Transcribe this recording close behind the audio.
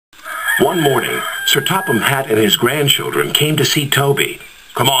One morning, Sir Topham Hatt and his grandchildren came to see Toby.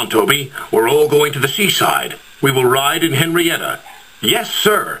 "Come on, Toby. We're all going to the seaside. We will ride in Henrietta." "Yes,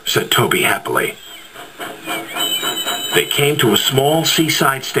 sir," said Toby happily. They came to a small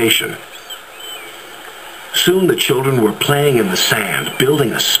seaside station. Soon the children were playing in the sand,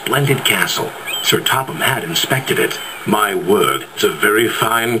 building a splendid castle. Sir Topham Hatt inspected it. "My word, it's a very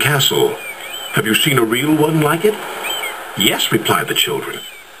fine castle. Have you seen a real one like it?" "Yes," replied the children.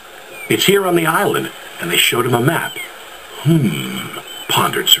 "It's here on the island," and they showed him a map.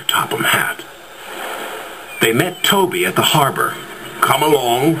 Pondered Sir Topham Hatt. They met Toby at the harbor. "Come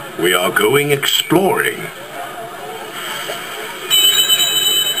along, we are going exploring."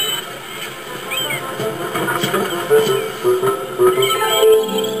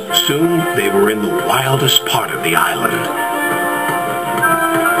 Soon they were in the wildest part of the island.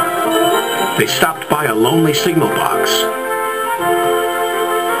 They stopped by a lonely signal box.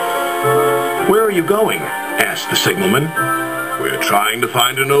 "Where are you going?" asked the signalman. "We're trying to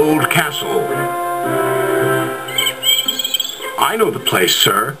find an old castle." "I know the place,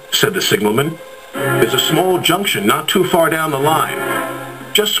 sir," said the signalman. "There's a small junction not too far down the line.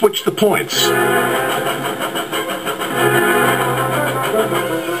 Just switch the points."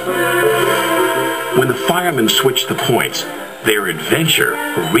 When the firemen switched the points, their adventure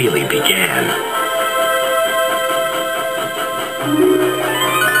really began.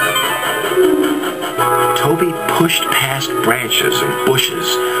 Toby pushed past branches and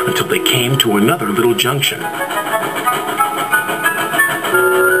bushes until they came to another little junction.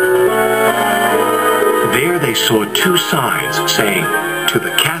 There they saw two signs saying, "To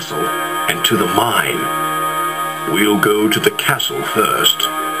the castle" and "To the mine." "We'll go to the castle first."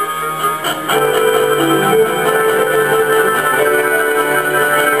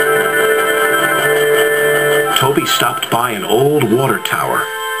 Toby stopped by an old water tower.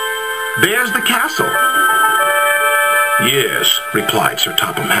 "There's the castle." "Yes," replied Sir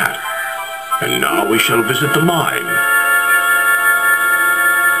Topham Hatt. "And now we shall visit the mine."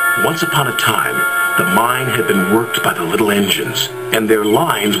 Once upon a time, the mine had been worked by the little engines, and their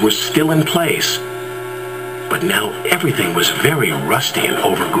lines were still in place. But now everything was very rusty and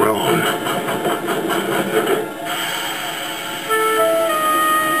overgrown.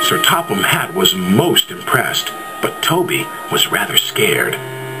 Sir Topham Hatt was most impressed, but Toby was rather scared.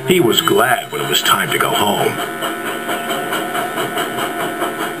 He was glad when it was time to go home.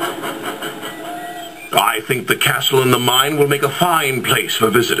 "I think the castle and the mine will make a fine place for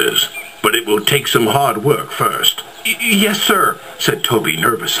visitors, but it will take some hard work first." "Yes, sir," said Toby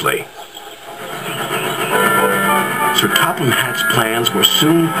nervously. Sir Topham Hatt's plans were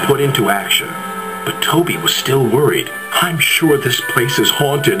soon put into action, but Toby was still worried. "I'm sure this place is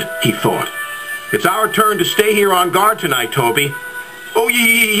haunted," he thought. "It's our turn to stay here on guard tonight, Toby." "Oh,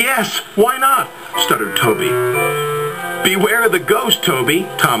 yes, why not?" stuttered Toby. "Beware of the ghost, Toby,"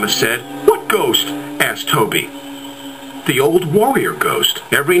 Thomas said. "What ghost?" asked Toby. "The old warrior ghost.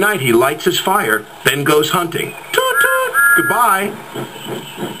 Every night he lights his fire, then goes hunting. Toot toot! Goodbye."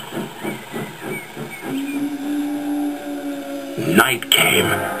 Night came.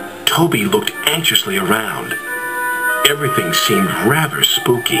 Toby looked anxiously around. Everything seemed rather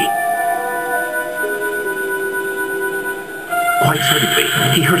spooky. Quite suddenly,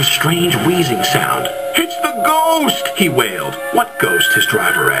 he heard a strange wheezing sound. "It's the ghost!" he wailed. "What ghost?" his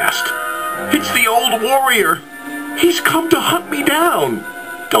driver asked. "It's the old warrior. He's come to hunt me down."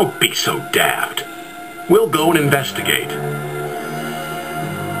 "Don't be so daft. We'll go and investigate."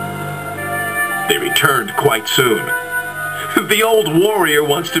 They returned quite soon. "The old warrior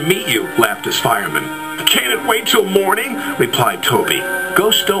wants to meet you," laughed his fireman. "Can't it wait till morning?" replied Toby.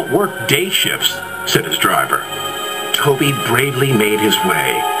 "Ghosts don't work day shifts," said his driver. Toby bravely made his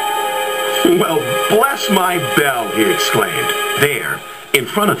way. "Well, bless my bell," he exclaimed. There, in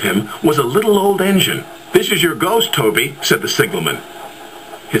front of him, was a little old engine. "This is your ghost, Toby," said the signalman.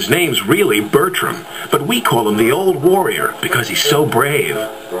 "His name's really Bertram, but we call him the Old Warrior because he's so brave."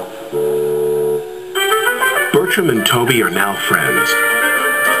 Bertram and Toby are now friends.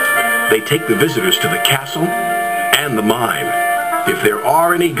 They take the visitors to the castle and the mine. If there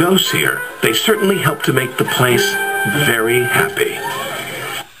are any ghosts here, they certainly help to make the place very happy.